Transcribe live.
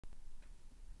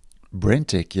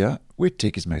BrenTech here, where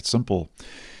tech is made simple.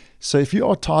 So if you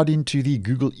are tied into the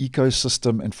Google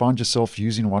ecosystem and find yourself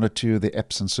using one or two of the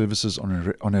apps and services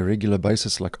on a regular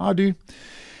basis like I do,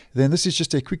 then this is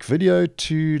just a quick video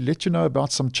to let you know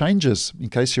about some changes, in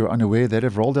case you're unaware, that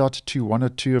have rolled out to one or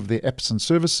two of the apps and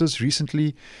services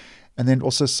recently, and then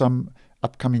also some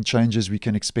upcoming changes we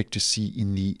can expect to see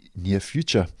in the near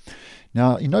future.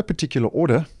 Now, in no particular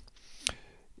order,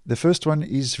 the first one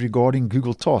is regarding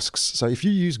Google Tasks. So if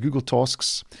you use Google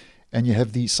Tasks and you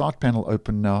have the side panel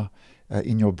open now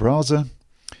in your browser,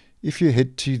 if you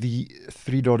head to the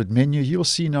three-dotted menu, you'll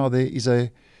see now there is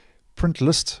a print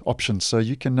list option. So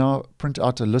you can now print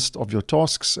out a list of your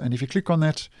tasks, and if you click on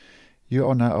that, you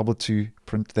are now able to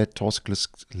print that task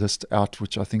list out,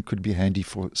 which I think could be handy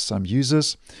for some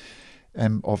users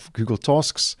of Google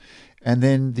Tasks. And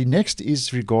then the next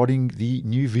is regarding the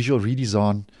new visual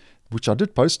redesign, which I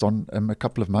did post on a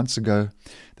couple of months ago,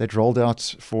 that rolled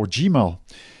out for Gmail.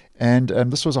 And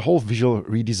this was a whole visual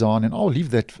redesign, and I'll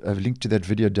leave that link to that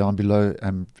video down below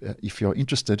if you're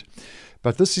interested.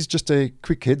 But this is just a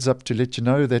quick heads up to let you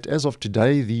know that as of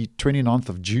today, the 29th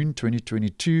of June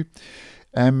 2022,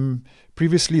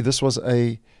 previously this was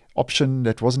a option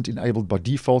that wasn't enabled by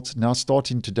default. Now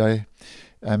starting today,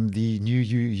 the new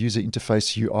user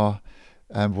interface UI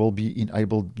will be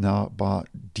enabled now by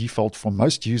default for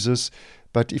most users.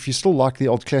 But if you still like the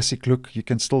old classic look, you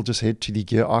can still just head to the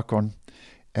gear icon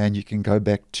and you can go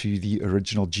back to the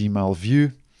original Gmail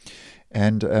view,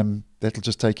 and that'll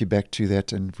just take you back to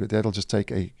that, and that'll just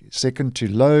take a second to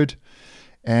load.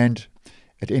 And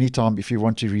at any time, if you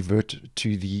want to revert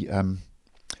to the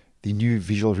new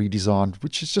visual redesign,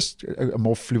 which is just a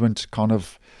more fluent kind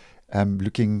of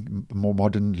looking, more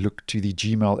modern look to the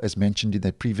Gmail as mentioned in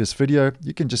that previous video,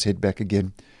 you can just head back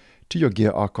again to your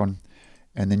gear icon,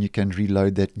 and then you can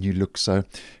reload that new look. So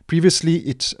previously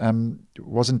it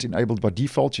wasn't enabled by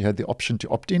default. You had the option to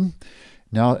opt in.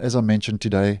 Now, as I mentioned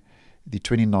today, the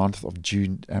 29th of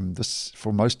June, this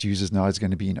for most users now is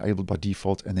going to be enabled by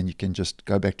default, and then you can just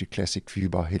go back to classic view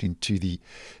by heading to the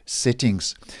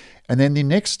settings. And then the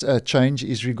next change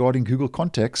is regarding Google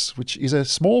Contacts, which is a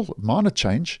small minor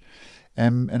change,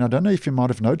 and I don't know if you might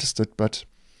have noticed it, but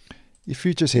if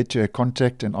you just head to a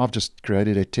contact, and I've just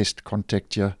created a test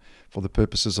contact here for the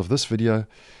purposes of this video,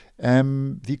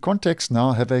 the contacts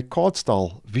now have a card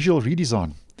style visual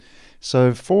redesign.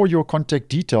 So for your contact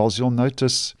details, you'll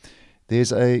notice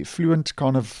there's a fluent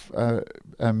kind of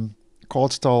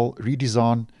card style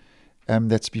redesign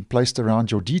that's been placed around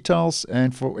your details,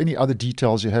 and for any other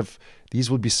details you have,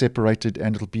 these will be separated,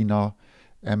 and it'll be now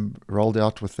rolled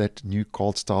out with that new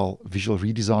card style visual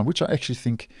redesign, which I actually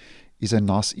think is a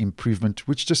nice improvement,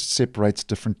 which just separates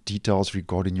different details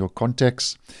regarding your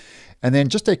contacts. And then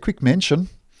just a quick mention,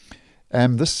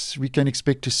 this we can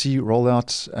expect to see roll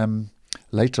out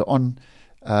later on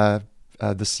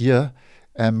this year.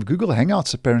 Google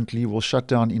Hangouts apparently will shut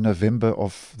down in November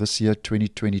of this year,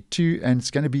 2022, and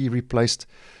it's going to be replaced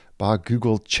by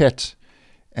Google Chat.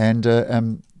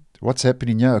 And what's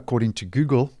happening here, according to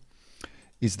Google,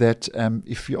 is that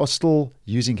if you are still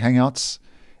using Hangouts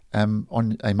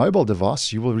on a mobile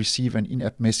device, you will receive an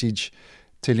in-app message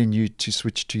telling you to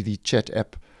switch to the Chat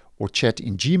app or Chat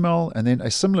in Gmail, and then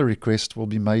a similar request will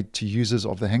be made to users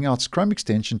of the Hangouts Chrome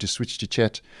extension to switch to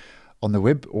Chat on the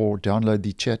web or download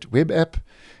the Chat web app.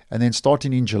 And then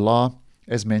starting in July,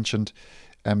 as mentioned,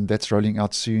 that's rolling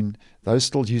out soon, those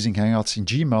still using Hangouts in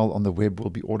Gmail on the web will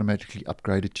be automatically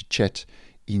upgraded to Chat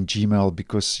in Gmail,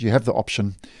 because you have the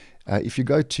option, if you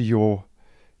go to your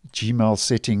Gmail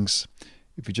settings,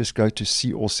 if you just go to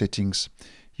see all settings,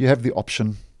 you have the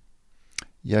option,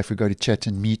 if we go to Chat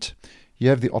and Meet, you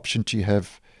have the option to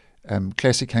have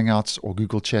classic Hangouts or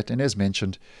Google Chat. And as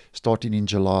mentioned, starting in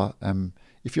July,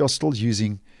 if you are still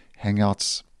using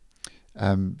Hangouts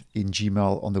in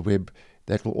Gmail on the web,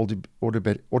 that will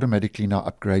automatically now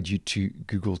upgrade you to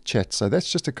Google Chat. So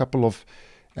that's just a couple of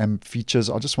features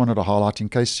I just wanted to highlight in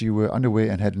case you were unaware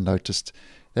and hadn't noticed,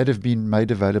 that have been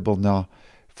made available now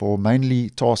for mainly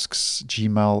Tasks,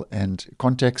 Gmail, and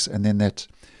Contacts. And then that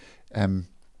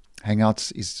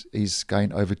Hangouts is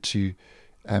going over to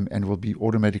and will be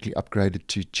automatically upgraded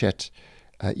to Chat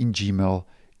in Gmail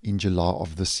in July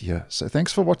of this year. So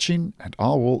thanks for watching, and I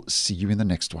will see you in the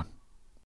next one.